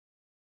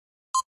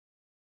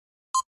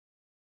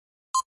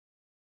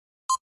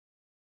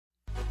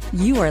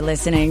You are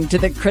listening to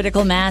the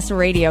Critical Mass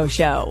Radio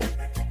Show,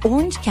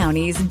 Orange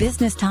County's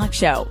business talk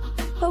show,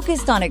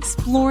 focused on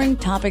exploring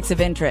topics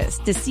of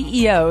interest to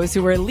CEOs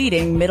who are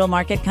leading middle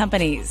market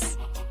companies.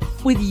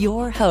 With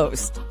your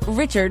host,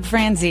 Richard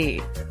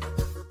Franzi.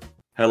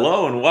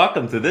 Hello and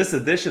welcome to this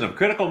edition of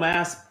Critical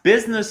Mass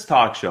Business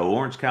Talk Show,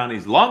 Orange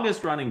County's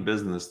longest running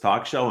business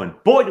talk show. And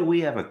boy, do we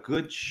have a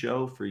good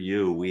show for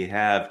you. We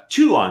have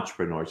two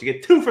entrepreneurs. You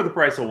get two for the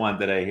price of one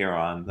today here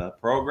on the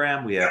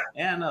program. We have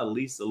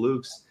Annalisa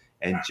Lukes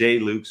and Jay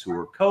Lukes, who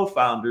are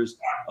co-founders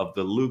of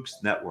the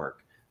Lukes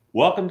Network.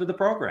 Welcome to the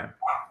program.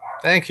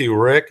 Thank you,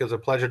 Rick. It's a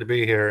pleasure to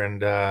be here.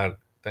 And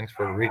thanks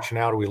for reaching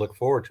out. We look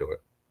forward to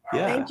it.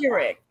 Yeah. Thank you,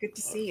 Rick. Good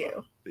to see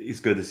you. It's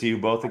good to see you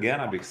both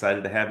again. I'm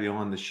excited to have you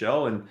on the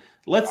show. And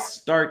let's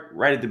start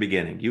right at the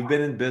beginning. You've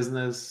been in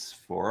business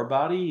for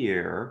about a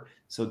year.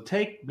 So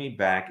take me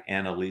back,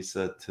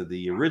 Annalisa, to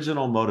the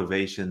original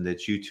motivation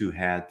that you two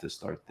had to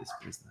start this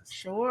business.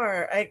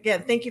 Sure.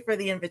 Again, thank you for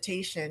the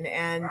invitation.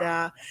 And,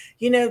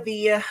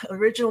 the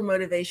original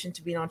motivation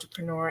to be an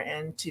entrepreneur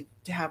and to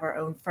have our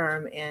own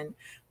firm in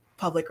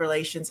public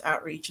relations,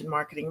 outreach, and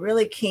marketing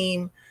really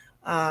came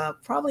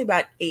probably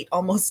about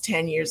almost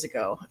 10 years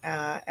ago,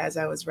 as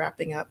I was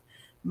wrapping up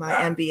my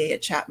MBA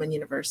at Chapman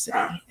University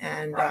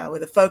and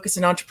with a focus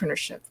in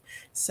entrepreneurship.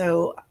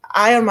 So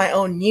I on my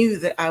own knew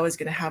that I was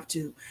going to have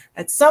to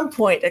at some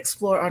point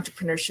explore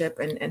entrepreneurship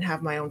and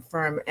have my own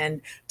firm. And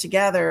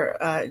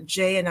together,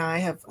 Jay and I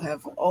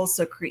have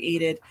also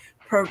created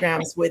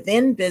programs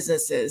within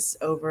businesses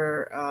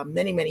over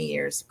many, many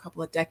years, a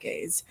couple of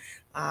decades,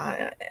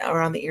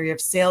 around the area of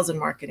sales and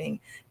marketing.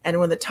 And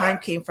when the time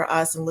came for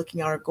us and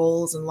looking at our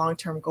goals and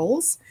long-term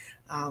goals,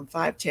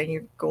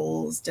 5-10-year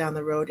goals down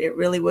the road, it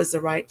really was the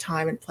right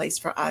time and place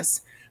for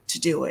us to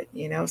do it.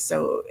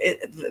 So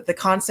the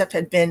concept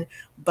had been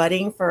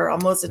budding for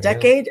almost a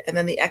decade, and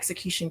then the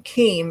execution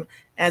came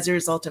as a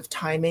result of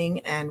timing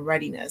and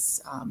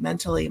readiness,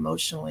 mentally,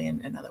 emotionally,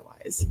 and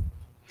otherwise.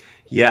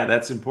 Yeah,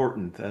 that's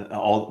important.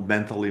 All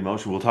mental,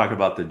 emotional. We'll talk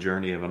about the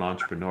journey of an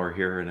entrepreneur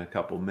here in a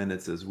couple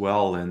minutes as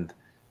well. And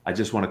I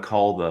just want to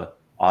call the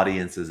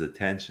audience's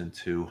attention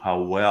to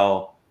how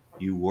well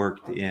you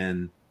worked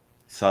in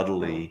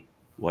subtly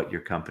what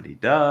your company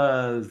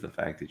does, the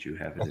fact that you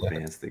have an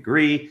advanced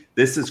degree.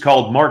 This is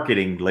called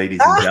marketing, ladies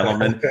and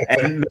gentlemen,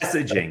 and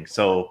messaging.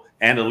 So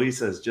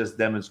Annalisa has just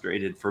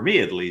demonstrated, for me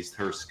at least,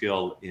 her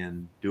skill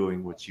in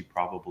doing what you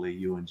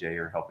and Jay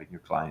are helping your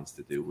clients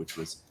to do, which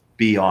was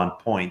be on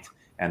point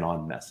and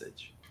on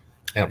message.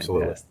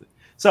 Absolutely. Fantastic.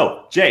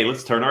 So, Jay,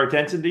 let's turn our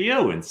attention to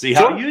you and see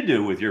how you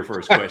do with your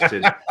first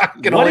question.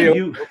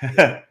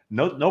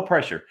 No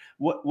pressure.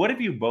 What have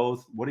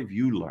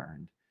you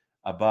learned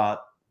about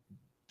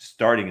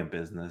starting a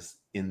business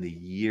in the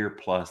year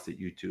plus that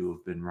you two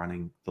have been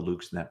running the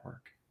Lukes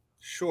Network?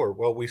 Sure.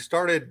 Well, we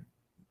started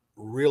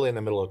really in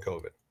the middle of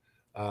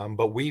COVID,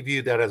 but we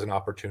viewed that as an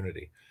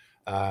opportunity.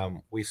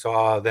 We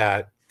saw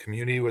that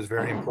community was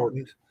very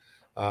important.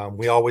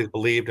 We always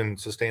believed in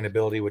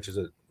sustainability, which is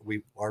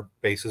our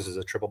basis is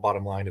a triple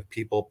bottom line of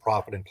people,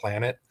 profit, and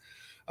planet.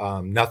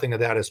 Nothing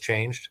of that has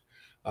changed.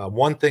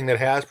 One thing that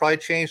has probably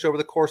changed over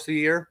the course of the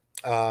year,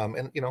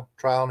 and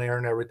trial and error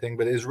and everything,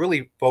 but is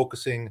really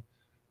focusing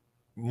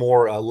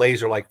more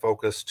laser-like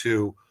focus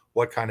to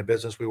what kind of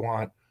business we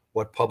want,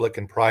 what public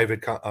and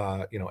private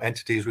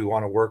entities we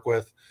want to work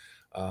with.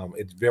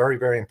 It's very,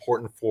 very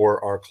important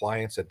for our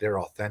clients that they're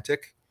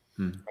authentic.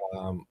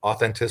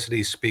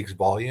 Authenticity speaks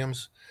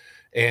volumes.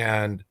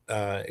 And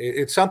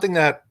it's something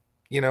that,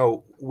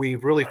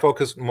 we've really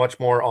focused much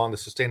more on the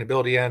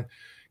sustainability end,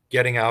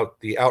 getting out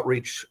the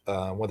outreach,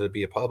 whether it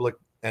be a public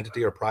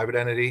entity or private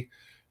entity,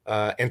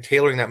 and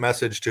tailoring that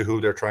message to who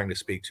they're trying to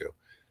speak to.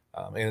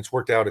 And it's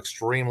worked out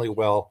extremely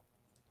well.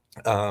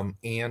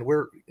 And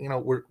we're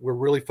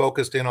really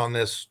focused in on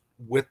this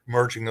with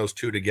merging those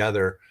two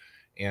together.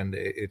 And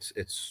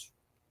it's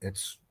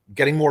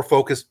getting more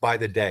focused by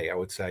the day, I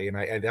would say.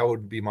 And that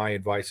would be my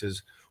advice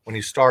is, when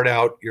you start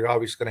out, you're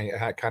obviously going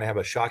to kind of have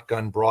a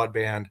shotgun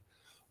broadband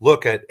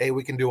look at, hey,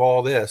 we can do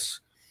all this.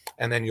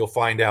 And then you'll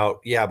find out,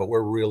 yeah, but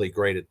we're really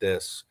great at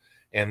this.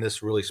 And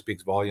this really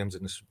speaks volumes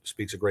and this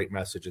speaks a great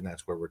message. And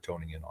that's where we're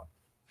toning in on.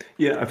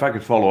 Yeah, if I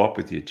could follow up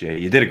with you, Jay,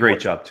 you did a great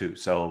job too.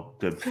 So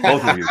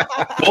both of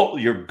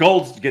you,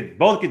 both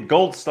get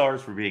gold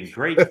stars for being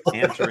great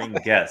answering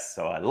guests.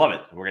 So I love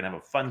it. We're gonna have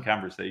a fun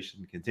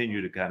conversation.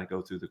 Continue to kind of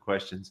go through the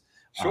questions.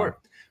 Sure.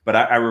 But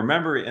I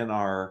remember in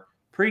our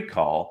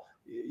pre-call,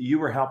 you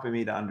were helping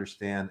me to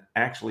understand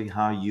actually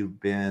how you've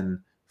been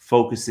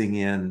focusing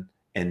in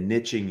and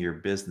niching your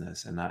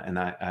business. And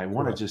I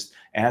want to just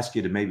ask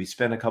you to maybe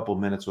spend a couple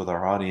minutes with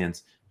our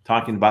audience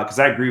talking about, because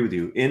I agree with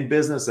you, in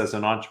business as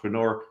an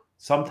entrepreneur,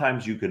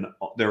 sometimes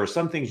there are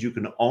some things you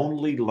can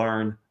only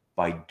learn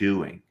by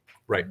doing.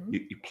 Right.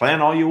 You plan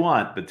all you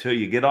want, but till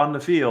you get on the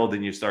field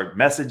and you start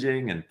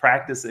messaging and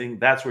practicing,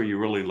 that's where you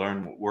really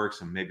learn what works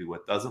and maybe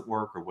what doesn't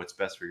work or what's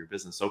best for your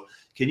business. So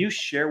can you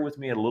share with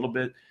me a little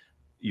bit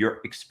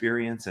your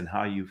experience and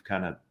how you've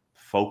kind of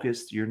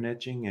focused your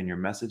niching and your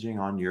messaging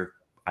on your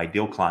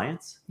ideal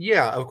clients?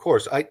 Yeah, of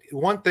course.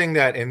 One thing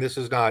that, and this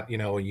is not,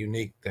 a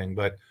unique thing,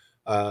 but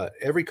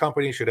every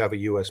company should have a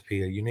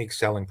USP, a unique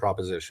selling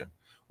proposition.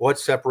 What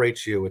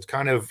separates you?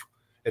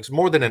 It's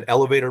more than an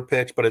elevator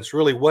pitch, but it's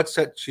really what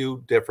sets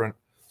you different,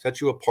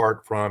 sets you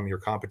apart from your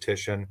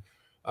competition,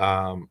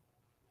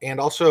 and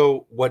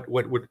also what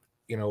would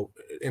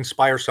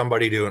inspire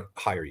somebody to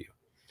hire you.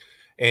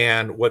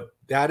 And what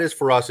that is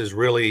for us is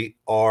really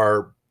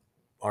our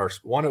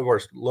one of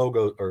our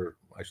logos, or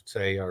I should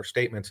say, our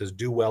statements is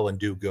do well and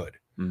do good.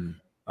 Mm.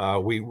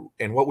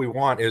 What we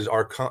want is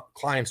our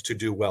clients to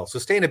do well.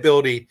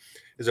 Sustainability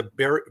is a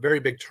very, very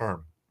big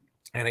term,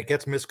 and it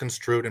gets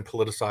misconstrued and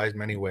politicized in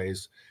many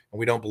ways. And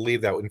we don't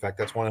believe that. In fact,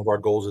 that's one of our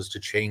goals, is to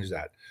change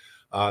that.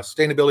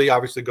 Sustainability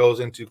obviously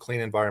goes into clean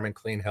environment,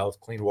 clean health,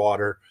 clean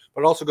water,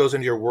 but it also goes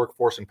into your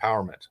workforce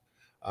empowerment.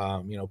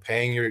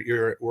 Paying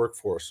your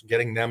workforce,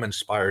 getting them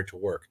inspired to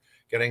work,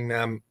 getting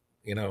them,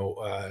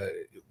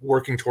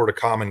 working toward a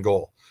common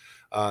goal.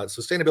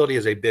 Sustainability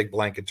is a big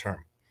blanket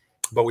term,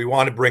 but we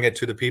want to bring it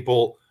to the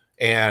people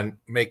and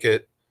make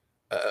it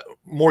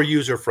more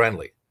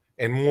user-friendly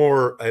and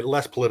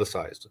less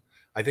politicized.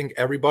 I think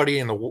everybody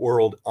in the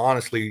world,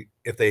 honestly,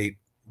 if they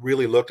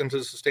really looked into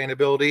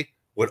sustainability,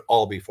 would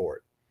all be for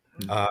it.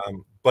 Mm-hmm.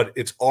 But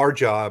it's our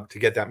job to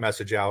get that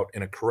message out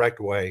in a correct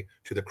way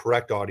to the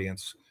correct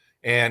audience.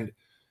 And,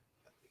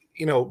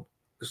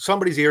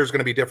 somebody's ear is going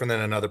to be different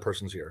than another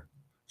person's ear.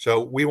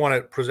 So we want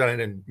to present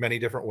it in many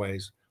different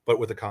ways, but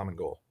with a common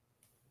goal.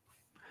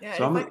 Yeah,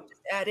 so if I could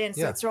just add in,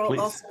 since we're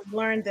also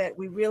learned that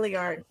we really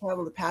are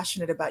incredibly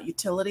passionate about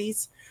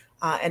utilities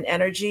and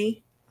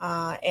energy,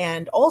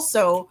 and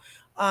also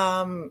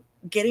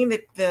getting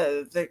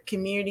the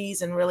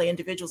communities and really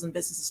individuals and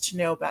businesses to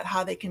know about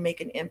how they can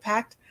make an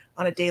impact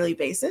on a daily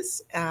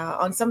basis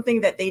on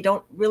something that they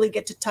don't really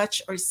get to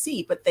touch or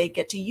see, but they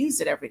get to use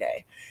it every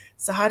day.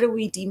 So how do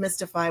we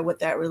demystify what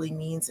that really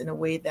means in a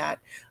way that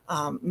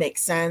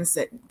makes sense,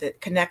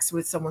 that connects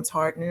with someone's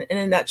heart? And in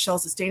a nutshell,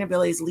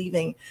 sustainability is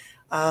leaving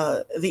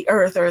the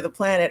earth or the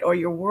planet or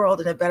your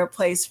world in a better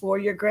place for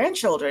your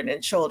grandchildren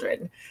and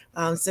children,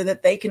 so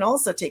that they can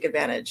also take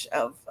advantage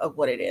of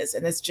what it is.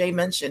 And as Jay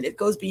mentioned, it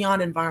goes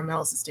beyond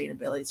environmental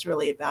sustainability. It's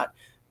really about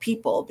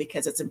people,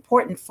 because it's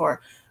important for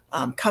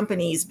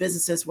companies,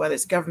 businesses, whether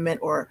it's government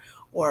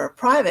or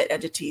private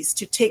entities,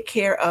 to take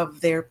care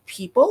of their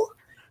people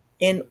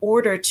in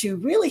order to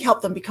really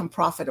help them become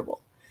profitable.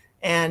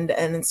 And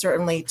then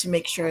certainly to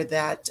make sure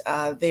that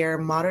they're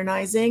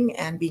modernizing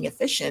and being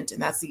efficient,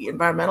 and that's the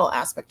environmental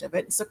aspect of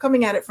it. So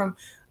coming at it from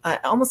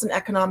almost an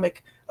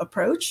economic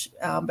approach,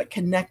 but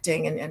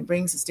connecting and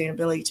bringing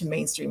sustainability to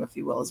mainstream, if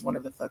you will, is one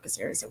of the focus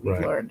areas that we've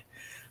learned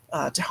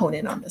to hone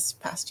in on this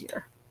past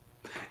year.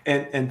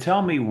 And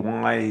tell me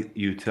why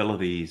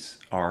utilities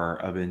are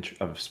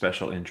of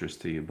special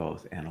interest to you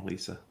both,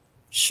 Annalisa.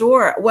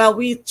 Sure. Well,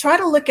 we try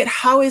to look at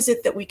how is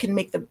it that we can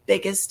make the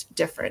biggest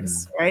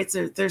difference, right?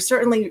 So there's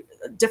certainly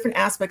different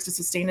aspects of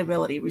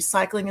sustainability.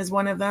 Recycling is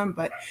one of them,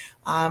 but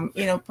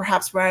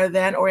perhaps rather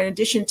than, or in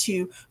addition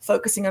to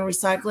focusing on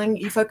recycling,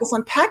 you focus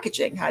on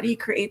packaging. How do you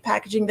create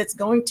packaging that's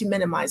going to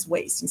minimize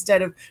waste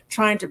instead of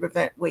trying to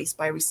prevent waste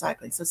by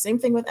recycling? So same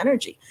thing with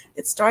energy.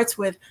 It starts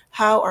with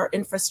how our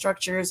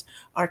infrastructures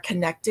are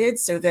connected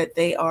so that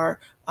they are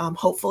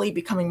hopefully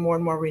becoming more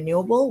and more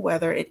renewable,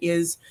 whether it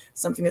is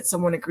something that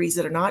someone agrees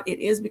it or not. It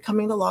is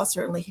becoming the law,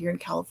 certainly here in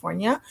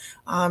California.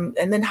 And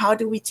then how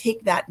do we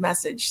take that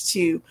message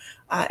to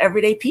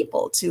everyday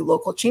people, to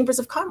local chambers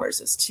of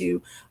commerce,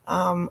 to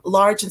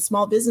large and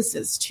small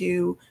businesses,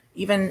 to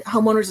even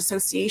homeowners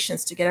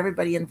associations, to get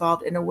everybody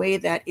involved in a way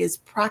that is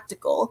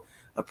practical,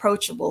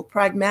 approachable,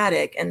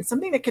 pragmatic, and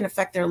something that can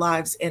affect their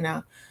lives in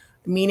a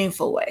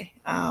meaningful way.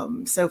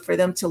 So for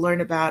them to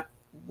learn about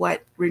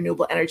what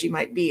renewable energy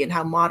might be and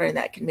how modern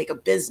that can make a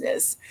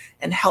business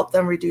and help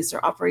them reduce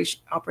their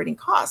operating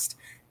cost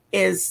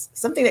is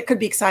something that could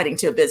be exciting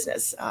to a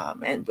business.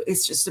 And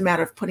it's just a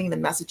matter of putting the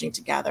messaging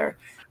together.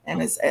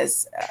 And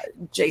as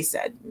Jay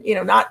said,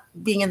 not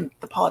being in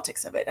the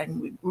politics of it.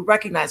 And we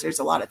recognize there's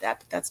a lot of that,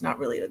 but that's not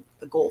really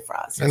the goal for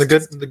us. And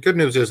the good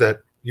news is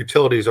that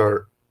utilities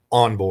are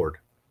on board.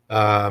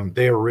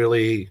 They are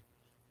really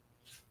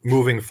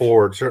moving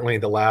forward, certainly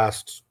the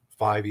last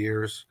 5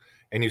 years,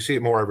 and you see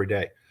it more every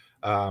day.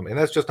 And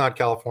that's just not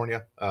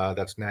California.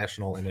 That's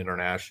national and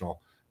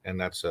international, and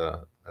that's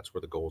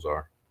where the goals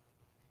are.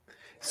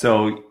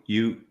 So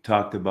you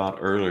talked about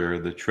earlier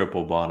the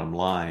triple bottom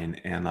line,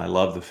 and I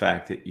love the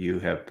fact that you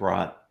have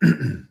brought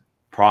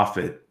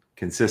profit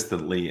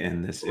consistently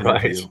in this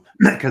interview,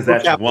 because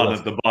that's one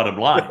of the bottom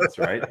lines,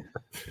 right?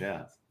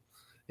 Yeah.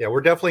 Yeah,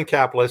 we're definitely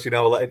capitalists,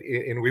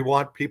 and we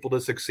want people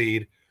to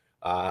succeed.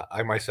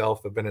 I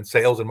myself have been in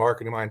sales and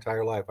marketing my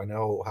entire life. I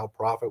know how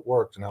profit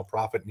works and how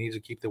profit needs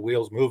to keep the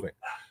wheels moving.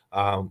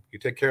 You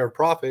take care of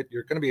profit,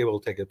 you're going to be able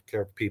to take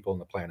care of people on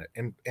the planet,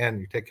 and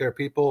you take care of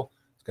people,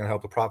 it's going to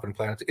help the profit and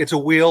planet. It's a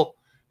wheel,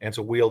 and it's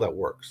a wheel that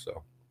works.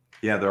 So,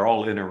 yeah, they're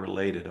all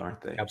interrelated, aren't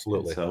they?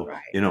 Absolutely. And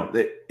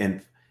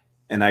so,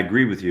 and I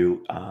agree with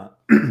you.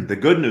 The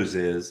good news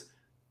is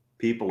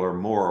people are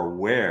more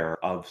aware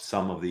of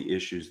some of the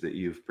issues that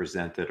you've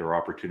presented or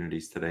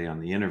opportunities today on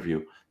the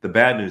interview. The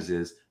bad news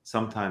is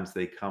sometimes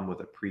they come with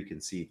a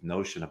preconceived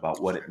notion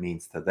about what it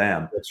means to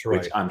them. That's right.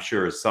 Which I'm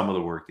sure is some of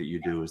the work that you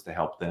do is to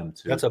help them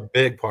to. That's a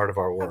big part of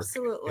our work.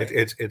 Absolutely.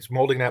 It's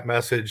molding that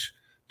message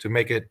to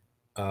make it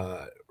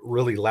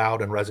really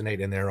loud and resonate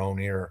in their own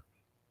ear,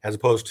 as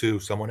opposed to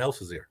someone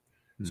else's ear.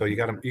 So you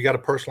got to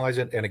personalize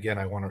it. And again,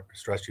 I want to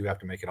stress you have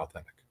to make it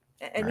authentic.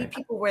 And meet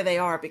people where they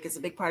are, because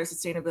a big part of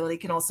sustainability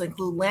can also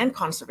include land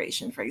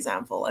conservation, for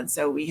example. And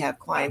so we have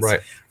clients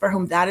for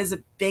whom that is a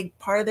big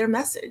part of their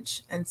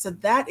message. And so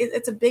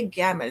it's a big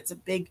gamut. It's a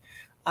big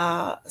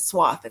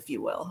swath, if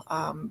you will.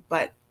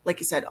 But like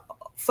you said,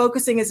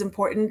 focusing is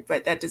important,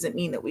 but that doesn't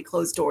mean that we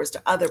close doors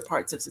to other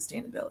parts of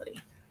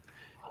sustainability.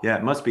 Yeah,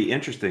 it must be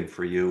interesting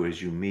for you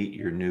as you meet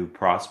your new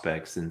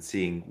prospects and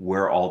seeing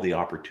where all the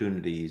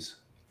opportunities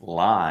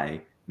lie,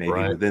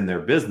 maybe within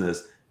their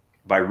business,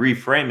 by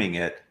reframing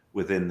it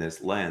within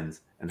this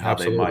lens, and how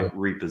they might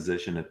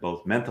reposition it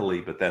both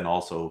mentally, but then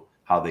also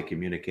how they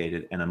communicate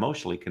it and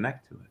emotionally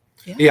connect to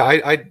it. Yeah,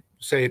 I'd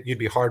say you'd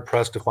be hard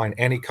pressed to find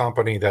any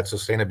company that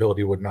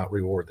sustainability would not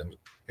reward them.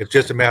 It's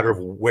just a matter of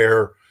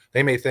where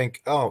they may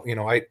think, oh,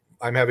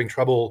 I'm having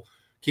trouble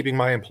keeping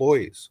my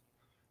employees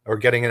or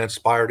getting an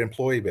inspired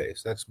employee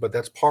base. But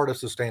that's part of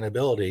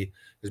sustainability,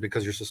 is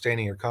because you're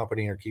sustaining your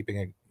company or keeping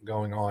it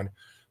going on.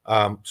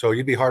 So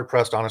you'd be hard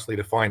pressed, honestly,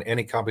 to find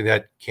any company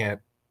that can't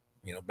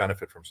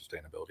benefit from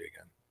sustainability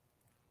again.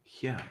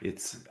 Yeah,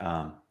 it's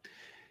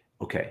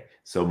okay.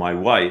 So my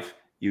wife,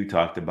 you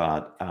talked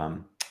about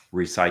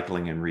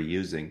recycling and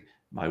reusing.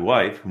 My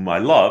wife, whom I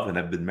love and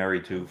have been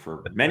married to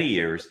for many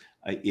years,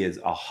 is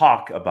a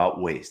hawk about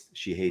waste.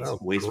 She hates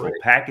wasteful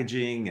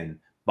packaging and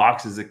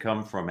boxes that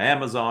come from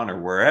Amazon or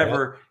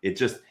wherever. It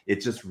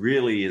just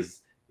really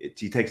is.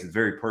 She takes it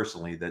very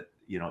personally that,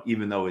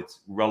 even though it's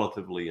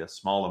relatively a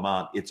small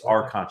amount, it's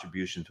our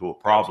contribution to a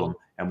problem,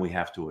 and we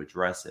have to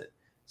address it.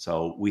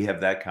 So we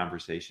have that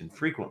conversation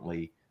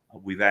frequently.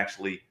 We've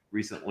actually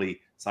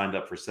recently signed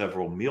up for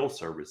several meal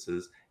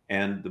services.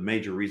 And the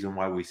major reason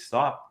why we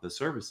stopped the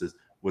services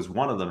was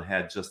one of them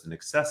had just an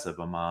excessive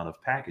amount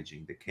of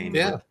packaging that came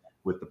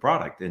with the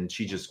product. And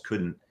she just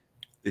couldn't,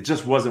 it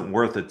just wasn't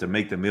worth it to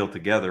make the meal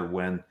together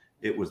when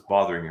it was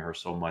bothering her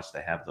so much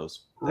to have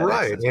those.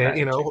 Right.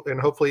 And, and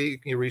hopefully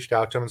you reached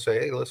out to them and say,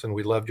 hey, listen,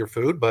 we loved your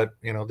food, but,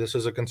 this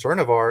is a concern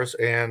of ours.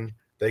 And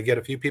they get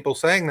a few people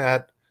saying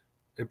that,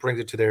 it brings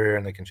it to their ear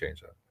and they can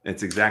change that.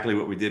 It's exactly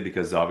what we did,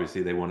 because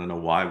obviously they want to know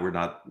why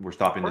we're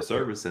stopping the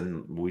service.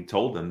 And we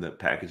told them that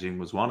packaging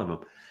was one of them.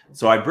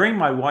 So I bring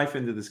my wife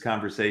into this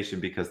conversation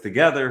because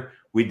together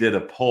we did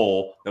a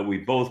poll that we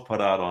both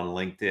put out on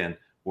LinkedIn,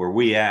 where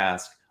we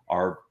asked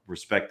our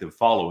respective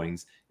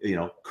followings,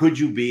 could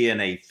you be in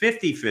a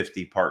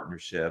 50-50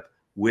 partnership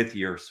with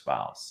your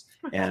spouse?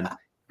 And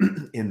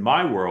in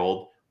my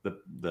world,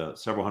 the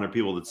several hundred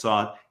people that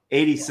saw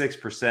it,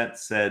 86%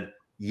 said,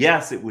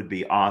 yes, it would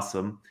be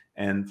awesome.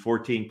 And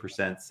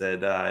 14%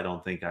 said, I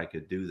don't think I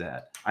could do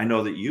that. I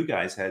know that you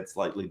guys had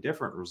slightly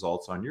different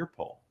results on your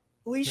poll.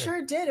 We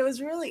sure did. It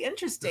was really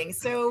interesting.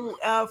 So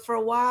for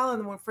a while,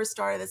 and when we first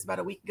started this about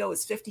a week ago, it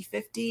was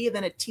 50-50.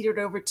 Then it teetered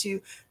over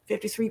to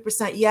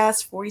 53%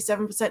 yes,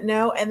 47%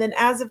 no. And then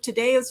as of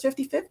today, it was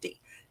 50-50,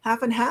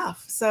 half and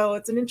half. So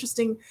it's an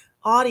interesting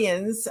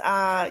audience.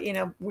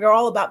 We're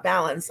all about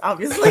balance,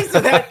 obviously.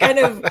 So that kind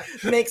of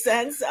makes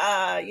sense.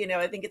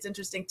 I think it's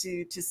interesting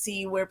to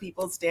see where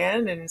people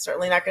stand, and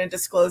certainly not going to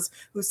disclose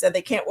who said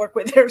they can't work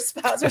with their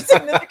spouse or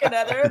significant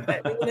other,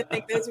 but we want to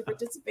thank those who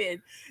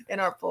participated in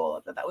our poll.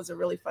 I thought that was a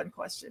really fun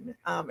question.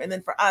 And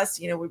then for us,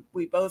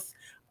 we both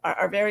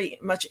are very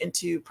much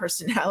into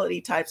personality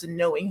types and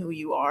knowing who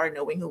you are,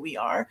 knowing who we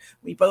are.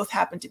 We both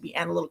happen to be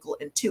analytical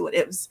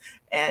intuitives.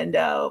 And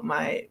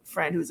my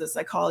friend who's a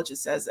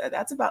psychologist says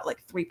that's about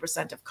like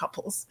 3% of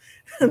couples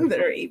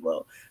that are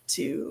able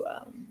to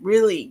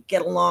really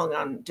get along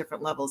on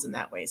different levels in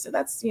that way. So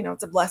that's,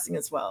 it's a blessing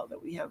as well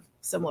that we have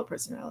similar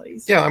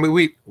personalities. Yeah, I mean,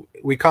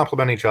 we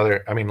complement each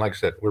other. I mean, like I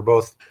said, we're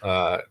both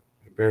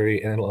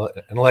very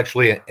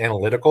intellectually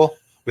analytical.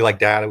 We like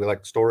data, we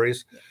like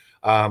stories.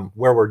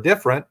 Where we're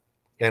different,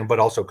 but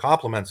also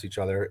complements each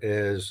other,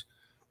 is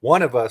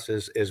one of us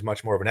is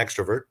much more of an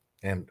extrovert,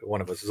 and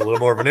one of us is a little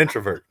more of an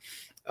introvert.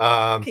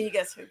 Can you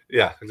guess who?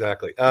 Yeah,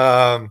 exactly.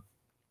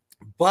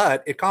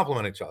 But it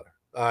complements each other.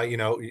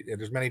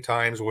 There's many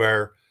times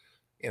where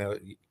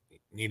you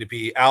need to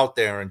be out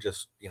there and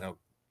just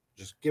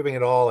giving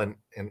it all, and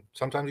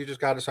sometimes you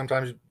just got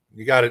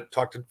to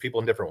talk to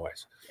people in different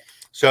ways.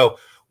 So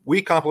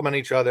we complement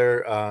each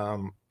other.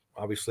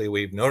 Obviously,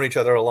 we've known each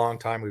other a long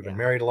time. We've been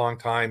married a long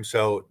time.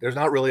 So there's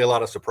not really a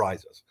lot of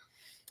surprises.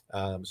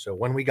 So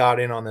when we got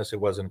in on this, it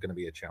wasn't going to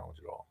be a challenge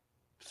at all.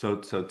 So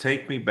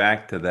take me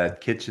back to that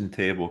kitchen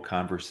table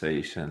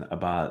conversation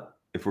about,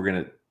 if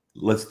we're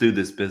let's do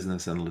this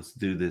business and let's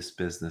do this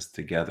business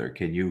together.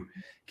 Can you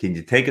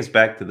take us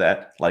back to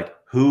that? Like,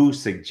 who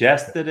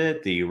suggested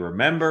it? Do you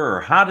remember? Or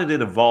how did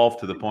it evolve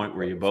to the point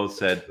where you both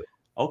said,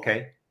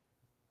 okay?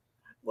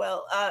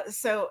 Well,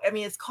 so I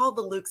mean, it's called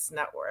the Luke's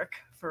Network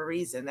for a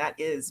reason. That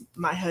is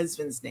my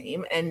husband's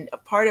name, and a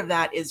part of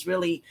that is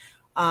really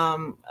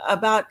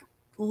about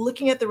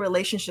looking at the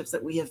relationships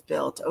that we have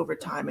built over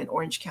time in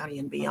Orange County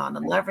and beyond,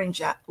 and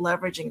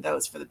leveraging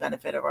those for the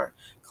benefit of our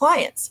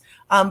clients.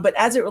 But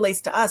as it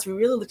relates to us, we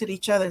really looked at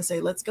each other and say,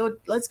 let's go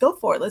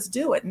for it, let's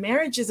do it.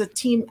 Marriage is a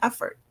team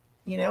effort.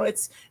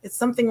 It's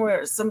something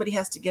where somebody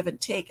has to give and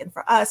take, and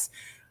for us.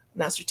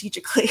 Now,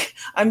 strategically,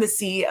 I'm the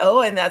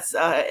CEO, and that's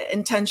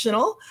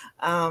intentional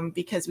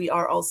because we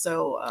are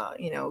also,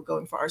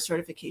 going for our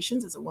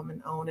certifications as a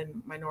woman-owned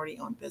and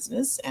minority-owned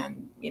business.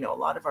 And, a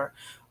lot of our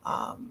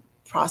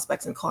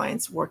prospects and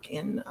clients work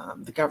in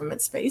the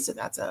government space, so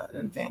that's an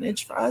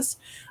advantage for us.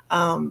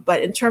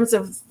 But in terms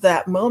of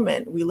that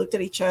moment, we looked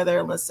at each other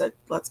and said,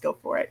 let's go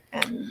for it.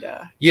 And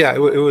it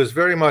was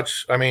very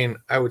much, I mean,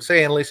 I would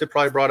say Annalisa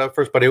probably brought up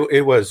first, but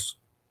it was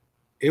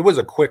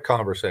a quick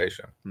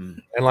conversation.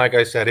 And like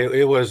I said,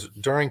 it was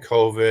during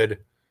COVID.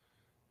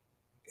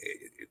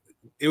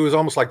 It was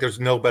almost like there's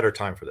no better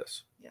time for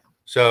this. Yeah.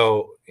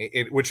 So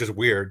which is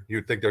weird.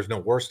 You'd think there's no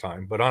worse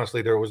time, but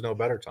honestly, there was no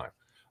better time.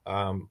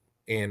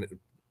 And,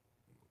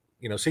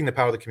 seeing the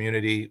power of the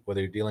community, whether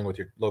you're dealing with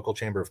your local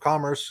chamber of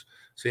commerce,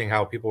 seeing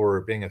how people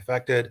were being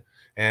affected,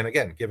 and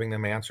again, giving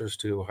them answers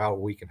to how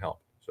we can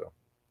help. So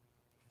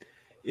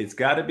it's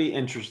got to be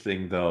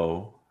interesting,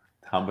 though,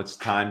 how much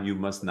time you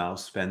must now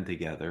spend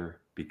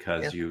together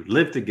because you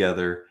live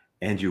together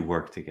and you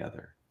work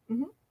together.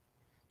 Mm-hmm.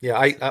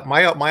 Yeah,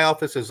 my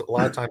office is a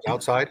lot of times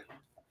outside.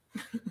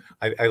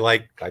 I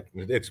like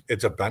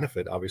it's a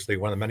benefit, obviously,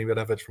 one of the many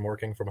benefits from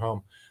working from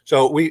home.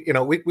 So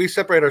we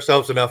separate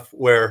ourselves enough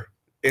where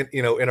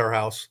in our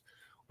house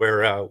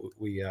where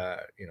we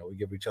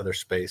give each other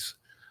space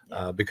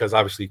because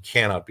obviously you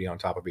cannot be on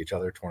top of each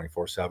other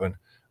 24/7.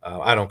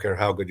 I don't care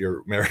how good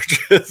your marriage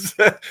is.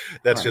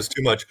 That's just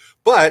too much.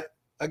 But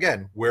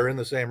again, we're in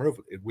the same roof.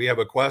 If we have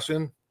a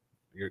question,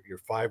 you're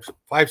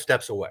five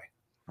steps away.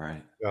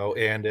 Right. So,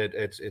 and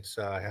it's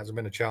hasn't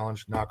been a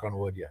challenge, knock on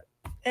wood, yet.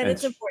 And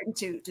it's important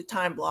to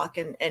time block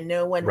and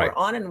know when we're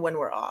on and when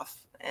we're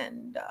off,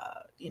 and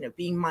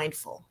being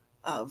mindful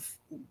of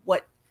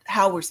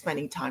how we're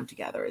spending time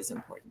together is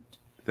important.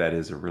 That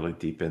is a really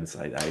deep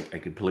insight. I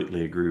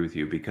completely agree with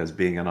you, because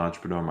being an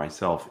entrepreneur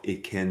myself,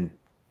 it can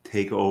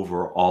take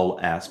over all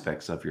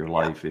aspects of your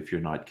life if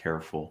you're not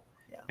careful.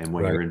 And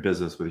when you're in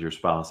business with your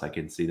spouse, I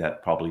can see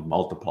that probably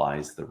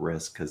multiplies the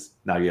risk, because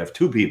now you have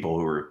two people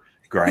who are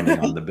grinding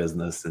on the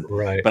business. And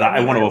but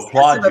I want to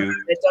applaud you.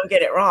 Don't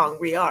get it wrong,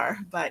 we are,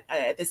 but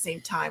at the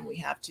same time, we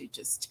have to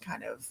just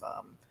kind of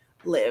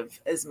live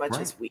as much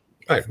as we.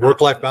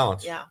 Work-life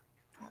balance. Yeah.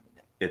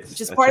 It's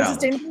just part of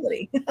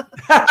sustainability.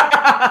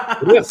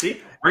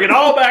 See, bring it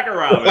all back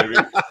around, baby.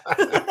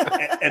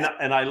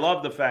 and I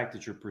love the fact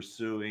that you're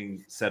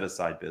pursuing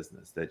set-aside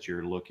business, that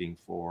you're looking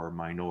for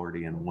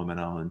minority and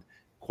women-owned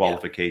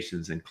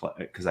qualifications, and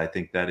because I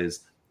think that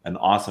is an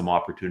awesome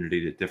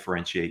opportunity to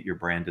differentiate your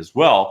brand as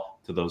well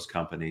to those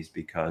companies,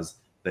 because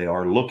they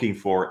are looking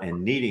for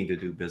and needing to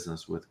do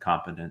business with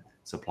competent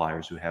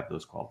suppliers who have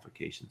those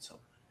qualifications. So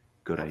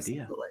good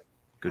idea.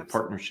 Good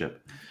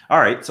partnership. All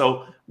right.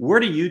 So where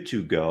do you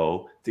two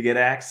go to get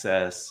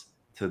access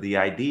to the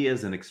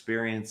ideas and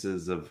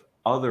experiences of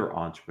other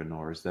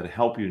entrepreneurs that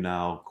help you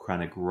now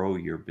kind of grow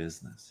your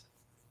business?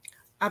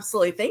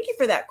 Absolutely. Thank you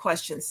for that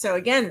question. So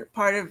again,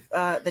 part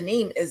of the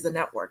name is the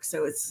network.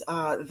 So it's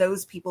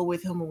those people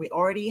with whom we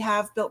already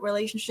have built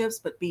relationships,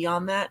 but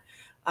beyond that,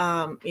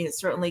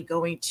 certainly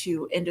going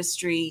to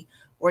industry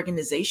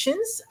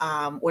organizations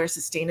where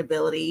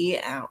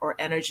sustainability or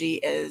energy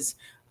is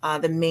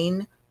the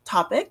main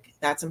topic.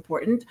 That's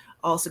important.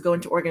 Also go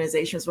into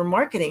organizations where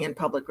marketing and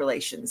public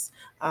relations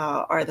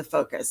are the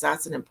focus.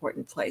 That's an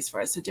important place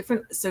for us. So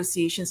different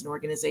associations and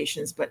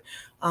organizations, but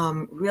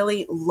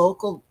really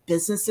local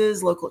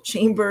businesses, local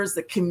chambers,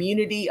 the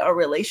community, our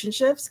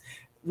relationships,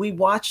 we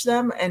watch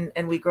them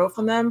and we grow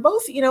from them.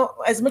 Both,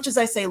 as much as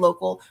I say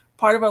local,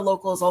 part of our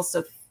local is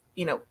also,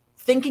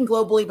 thinking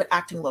globally, but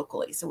acting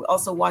locally. So we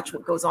also watch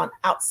what goes on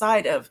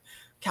outside of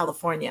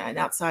California and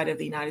outside of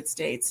the United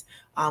States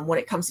when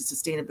it comes to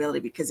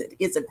sustainability, because it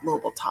is a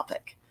global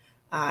topic,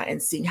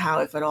 and seeing how,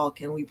 if at all,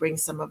 can we bring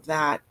some of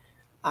that,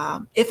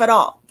 if at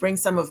all, bring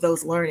some of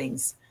those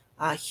learnings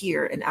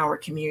here in our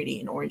community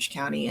in Orange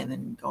County, and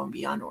then going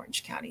beyond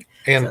Orange County.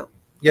 And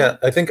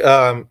I think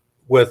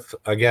with,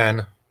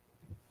 again,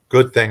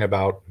 good thing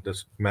about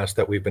this mess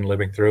that we've been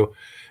living through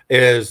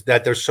is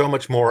that there's so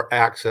much more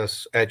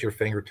access at your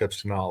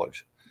fingertips to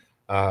knowledge,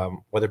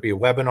 whether it be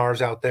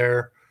webinars out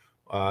there.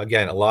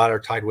 Again, a lot are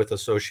tied with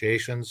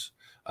associations.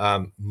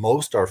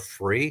 Most are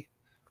free.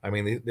 I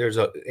mean, and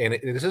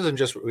this isn't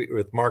just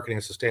with marketing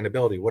and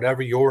sustainability.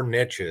 Whatever your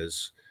niche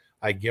is,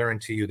 I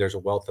guarantee you there's a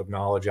wealth of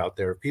knowledge out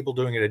there. People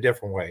doing it a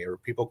different way, or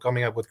people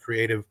coming up with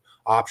creative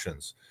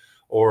options,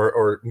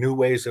 or new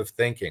ways of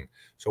thinking.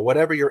 So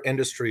whatever your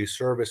industry,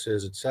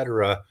 services, et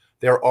cetera,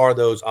 there are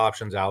those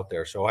options out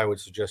there. So I would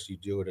suggest you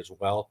do it as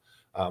well.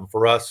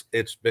 For us,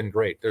 it's been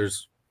great.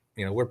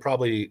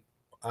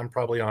 I'm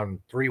probably on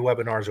 3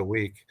 webinars a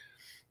week,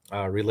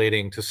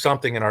 relating to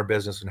something in our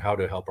business and how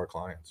to help our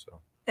clients. So.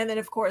 And then,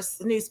 of course,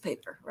 the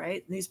newspaper,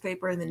 right?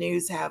 Newspaper and the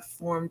news have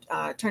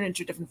turned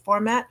into a different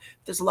format.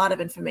 There's a lot of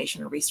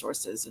information and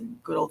resources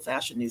and good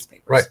old-fashioned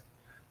newspapers.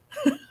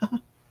 Right.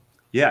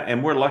 Yeah,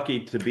 and we're lucky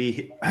to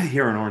be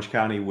here in Orange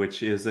County,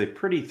 which is a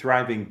pretty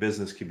thriving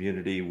business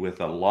community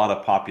with a lot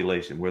of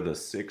population. We're the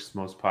 6th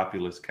most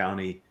populous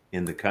county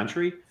in the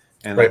country.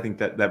 And Right. I think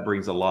that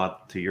brings a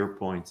lot to your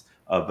points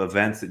of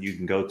events that you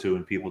can go to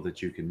and people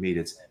that you can meet.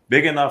 It's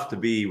big enough to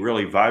be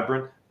really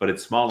vibrant, but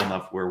it's small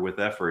enough where with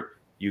effort,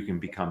 you can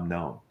become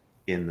known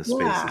in the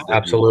spaces. Yeah. that you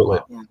Absolutely.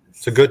 belong.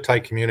 It's a good,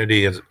 tight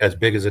community as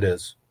big as it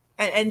is.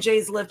 And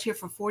Jay's lived here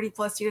for 40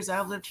 plus years.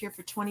 I've lived here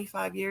for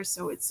 25 years.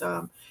 So it's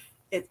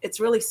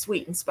really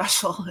sweet and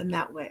special in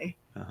that way.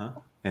 Uh-huh.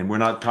 And we're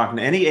not talking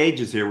any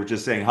ages here. We're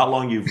just saying how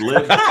long you've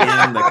lived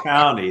in the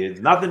county. It's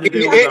nothing to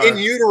do with in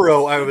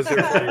utero. I was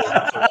there for you.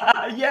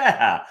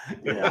 yeah.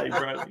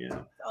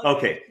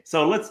 Okay.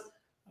 So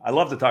I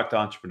love to talk to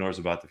entrepreneurs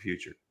about the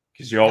future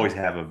because you always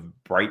have a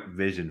bright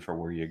vision for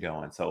where you're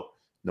going. So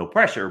no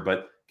pressure,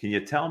 but can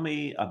you tell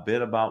me a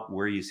bit about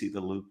where you see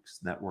the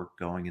Lukes Network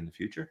going in the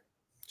future?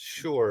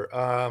 Sure.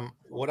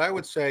 What I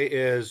would say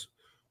is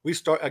we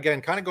start again,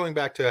 kind of going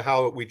back to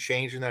how we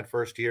changed in that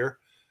first year.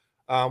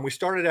 We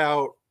started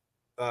out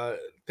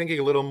thinking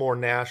a little more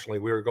nationally.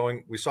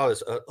 We saw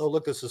this,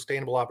 look, the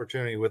sustainable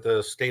opportunity with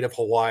the state of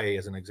Hawaii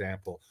as an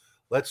example.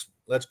 Let's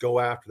go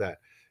after that.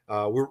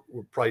 We're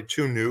probably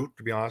too new,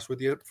 to be honest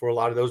with you, for a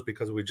lot of those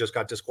because we just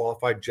got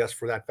disqualified just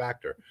for that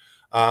factor.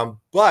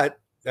 But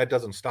that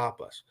doesn't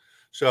stop us.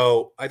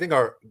 So I think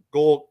our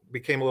goal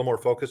became a little more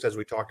focused as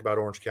we talked about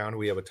Orange County.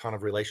 We have a ton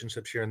of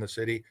relationships here in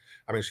the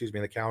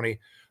in the county,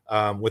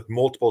 with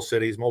multiple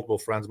cities, multiple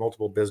friends,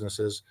 multiple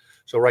businesses.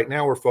 So right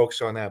now we're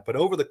focused on that. But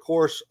over the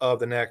course of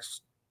the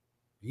next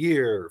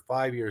year,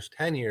 5 years,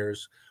 10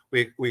 years,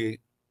 we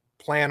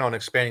plan on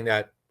expanding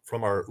that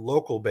from our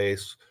local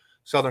base,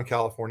 Southern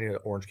California,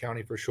 Orange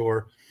County for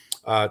sure,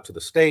 to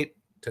the state,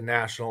 to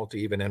national, to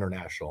even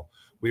international.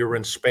 We were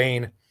in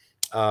Spain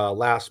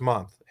last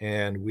month,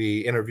 and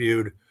we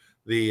interviewed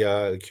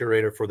the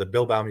curator for the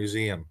Bilbao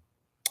Museum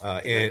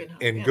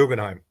in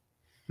Guggenheim.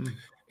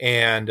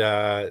 And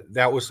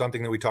that was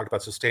something that we talked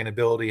about,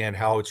 sustainability and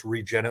how it's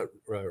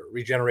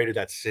regenerated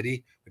that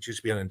city, which used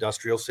to be an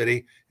industrial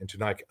city, into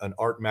like an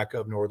art mecca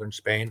of northern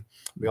Spain.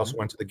 We also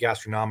went to the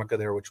Gastronomica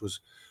there, which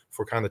was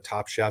for kind of the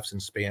top chefs in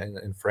Spain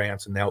and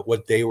France, and now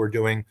what they were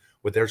doing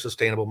with their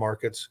sustainable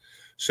markets.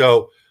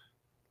 So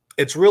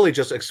it's really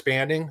just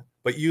expanding,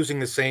 but using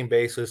the same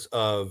basis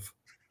of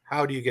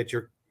how do you get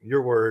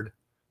your word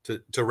to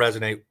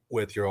resonate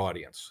with your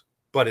audience,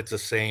 but it's the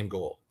same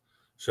goal.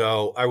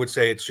 So I would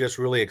say it's just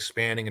really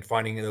expanding and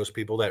finding those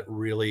people that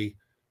really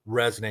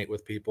resonate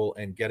with people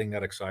and getting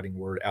that exciting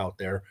word out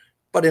there,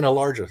 but in a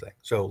larger thing.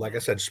 So like I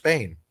said,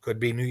 Spain could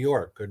be New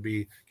York, could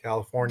be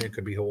California,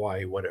 could be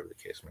Hawaii, whatever the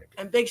case may be.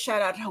 And big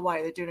shout out to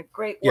Hawaii. They're doing a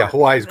great work. Yeah,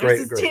 Hawaii's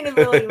great.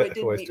 Sustainability, we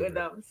did meet with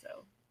them.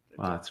 So.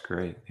 Wow, that's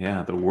great.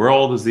 Yeah, the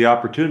world is the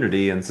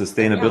opportunity, and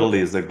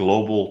sustainability is a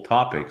global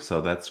topic.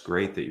 So that's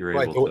great that you're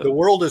able to. The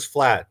world is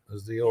flat,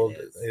 as the old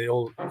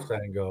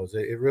saying goes.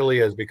 It really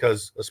is,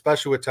 because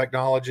especially with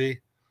technology,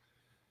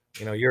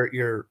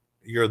 you're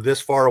this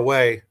far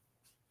away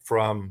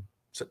from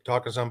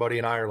talking to somebody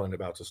in Ireland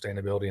about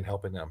sustainability and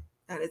helping them.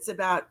 And it's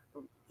about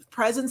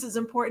presence is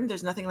important.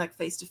 There's nothing like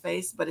face to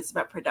face, but it's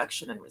about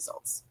production and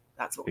results.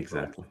 That's what we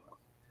exactly.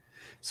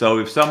 So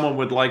if someone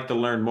would like to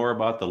learn more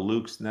about the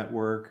Lukes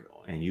Network,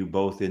 and you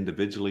both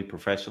individually,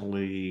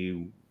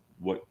 professionally,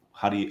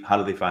 how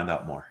do they find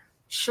out more?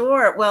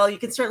 Sure. Well, you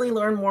can certainly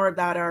learn more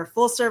about our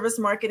full service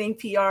marketing,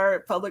 PR,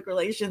 public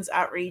relations,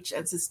 outreach,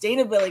 and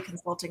sustainability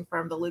consulting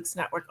firm, the Lukes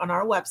Network, on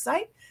our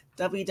website,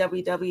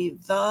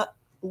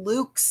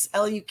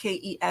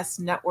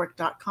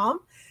 www.thelukesnetwork.com.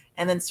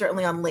 And then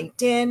certainly on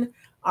LinkedIn.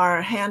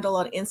 Our handle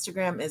on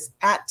Instagram is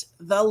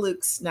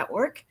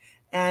 @thelukesnetwork.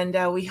 And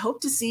we hope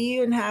to see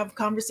you and have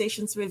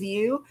conversations with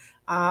you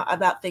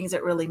about things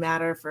that really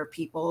matter for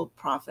people,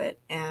 profit,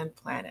 and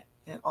planet.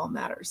 It all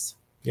matters.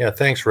 Yeah,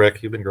 thanks,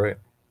 Rick. You've been great.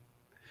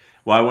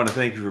 Well, I want to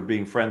thank you for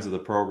being friends of the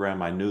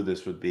program. I knew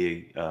this would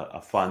be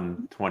a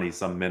fun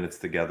 20-some minutes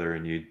together,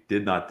 and you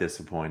did not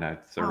disappoint. I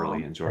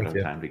thoroughly enjoyed our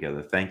time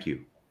together. Thank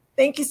you.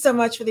 Thank you so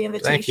much for the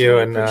invitation. Thank you,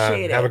 and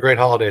have a great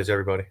holidays,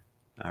 everybody.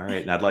 All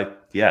right. And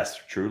yes,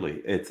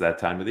 truly, it's that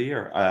time of the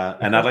year.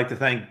 And I'd like to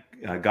thank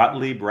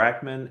Gottlieb,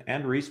 Rackman,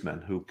 and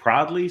Reisman, who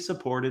proudly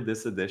supported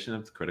this edition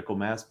of the Critical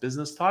Mass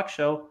Business Talk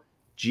Show.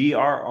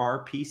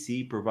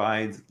 GRRPC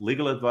provides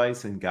legal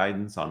advice and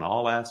guidance on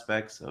all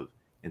aspects of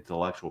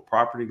intellectual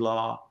property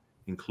law,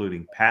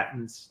 including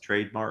patents,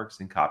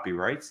 trademarks, and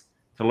copyrights.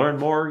 To learn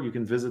more, you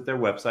can visit their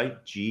website,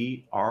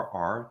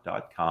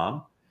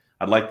 grr.com.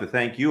 I'd like to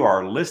thank you,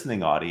 our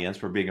listening audience,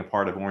 for being a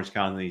part of Orange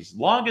County's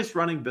longest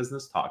running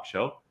business talk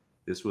show.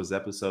 This was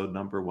episode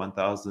number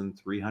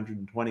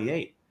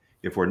 1328.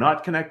 If we're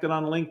not connected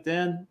on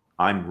LinkedIn,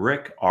 I'm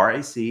Rick,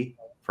 R-A-C,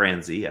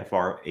 Franzi,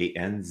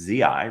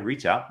 F-R-A-N-Z-I.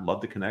 Reach out. Love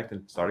to connect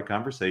and start a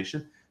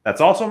conversation. That's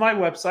also my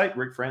website,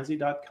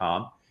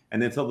 rickfranzi.com.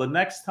 And until the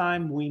next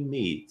time we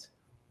meet,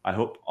 I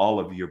hope all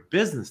of your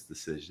business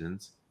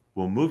decisions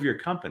will move your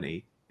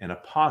company in a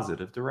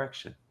positive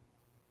direction.